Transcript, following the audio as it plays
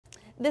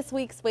This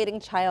week's waiting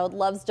child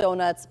loves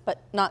donuts,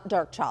 but not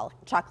dark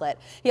chocolate.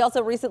 He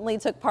also recently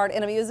took part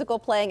in a musical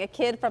playing a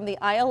kid from the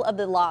Isle of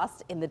the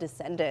Lost in The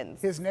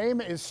Descendants. His name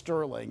is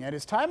Sterling, and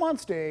his time on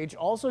stage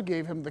also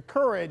gave him the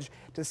courage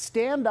to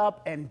stand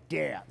up and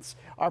dance.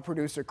 Our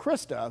producer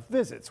Krista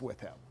visits with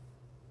him.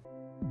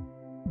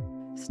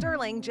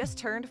 Sterling just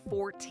turned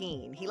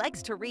 14. He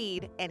likes to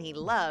read and he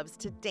loves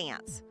to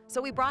dance. So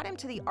we brought him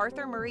to the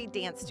Arthur Murray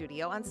Dance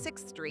Studio on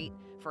 6th Street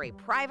for a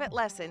private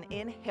lesson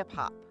in hip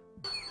hop.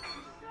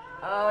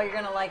 Oh, you're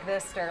gonna like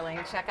this, Sterling.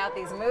 Check out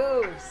these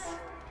moves.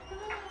 Do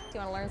you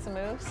wanna learn some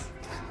moves?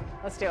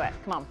 Let's do it,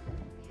 come on.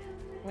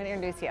 I'm gonna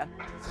introduce you.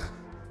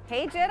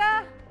 Hey,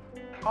 Jitta.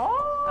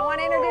 Oh! I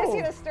wanna introduce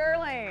you to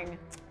Sterling.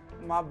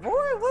 My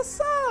boy, what's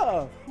up?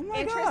 Oh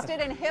my Interested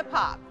God. in hip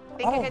hop.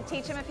 Think you could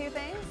teach him a few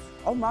things?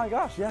 Oh my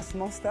gosh, yes,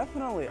 most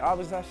definitely. I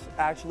was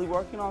actually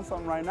working on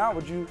something right now.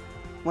 Would you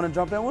want to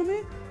jump in with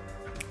me?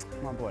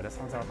 My boy, that's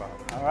what I'm talking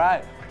about. All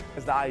right,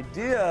 because the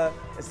idea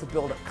is to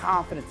build a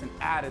confidence and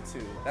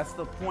attitude. That's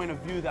the point of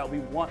view that we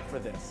want for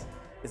this,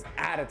 is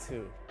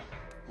attitude,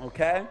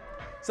 okay?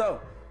 So,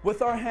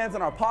 with our hands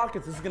in our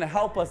pockets, this is gonna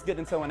help us get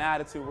into an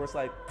attitude where it's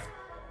like,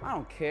 I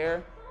don't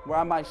care, where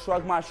I might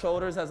shrug my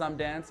shoulders as I'm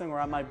dancing, or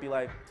I might be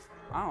like,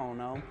 I don't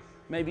know,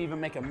 maybe even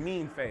make a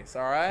mean face,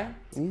 all right?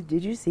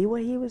 Did you see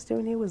what he was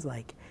doing? He was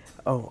like,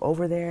 oh,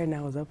 over there, and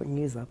I was up, and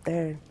he was up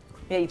there.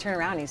 Yeah, you turn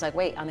around and he's like,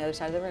 wait, on the other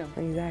side of the room.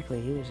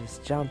 Exactly, he was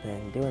just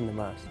jumping, doing the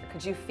most.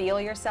 Could you feel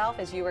yourself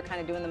as you were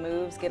kind of doing the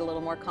moves, get a little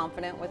more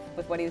confident with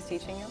what he was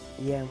teaching you?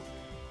 Yeah,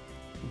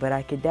 but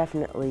I could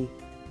definitely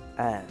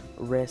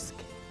risk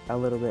a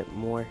little bit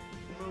more.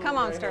 Come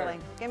on, Sterling,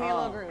 give me a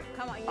little groove.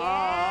 Come on, yeah!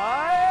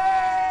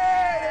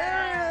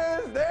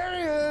 Hey, there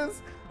he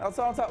is. That's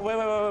all I'm talking.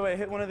 Wait.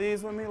 Hit one of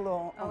these with me, a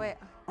little. Oh, wait.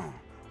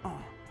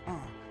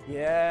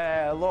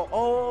 Yeah, a little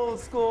old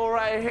school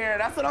right here.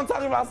 That's what I'm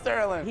talking about,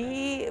 Sterling.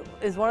 He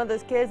is one of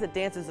those kids that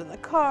dances in the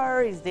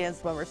car. He's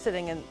danced when we're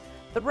sitting in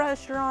the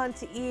restaurant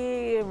to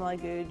eat. I'm like,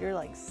 dude, you're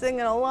like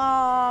singing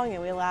along,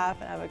 and we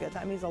laugh and have a good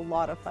time. He's a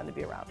lot of fun to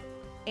be around.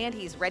 And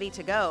he's ready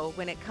to go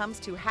when it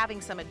comes to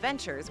having some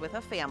adventures with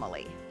a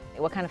family.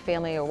 What kind of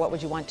family, or what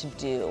would you want to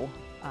do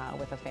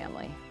with a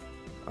family?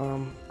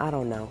 I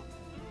don't know,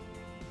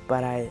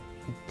 but I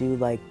do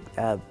like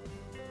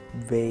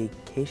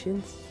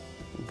vacations.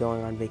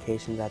 Going on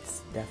vacation,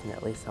 that's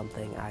definitely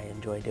something I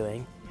enjoy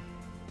doing.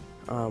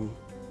 I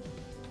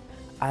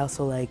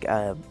also like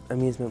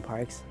amusement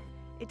parks.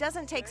 It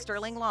doesn't take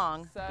Sterling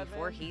long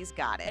before he's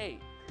got it. 8.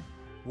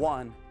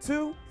 1,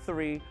 2,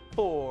 3,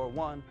 4.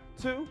 1,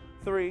 2,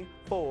 3,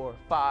 4,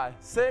 5,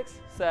 6,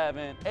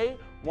 7, 8.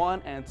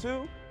 1 and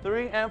 2,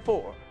 3 and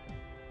 4.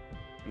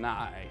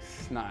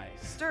 Nice.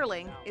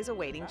 Sterling is a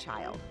waiting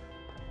child.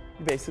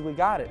 You basically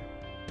got it.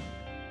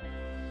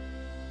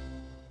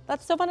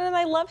 That's so fun, and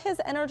I love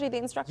his energy. The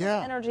instructor's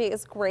energy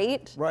is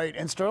great. Right,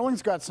 and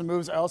Sterling's got some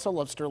moves. I also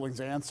love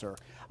Sterling's answer.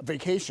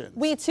 Vacations.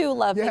 We too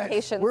love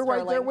vacations, We're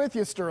Sterling. right there with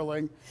you,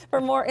 Sterling. For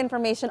more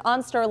information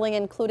on Sterling,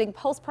 including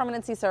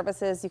post-permanency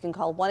services, you can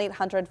call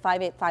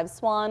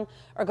 1-800-585-SWAN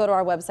or go to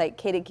our website,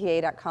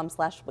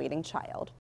 kdka.com/waitingchild.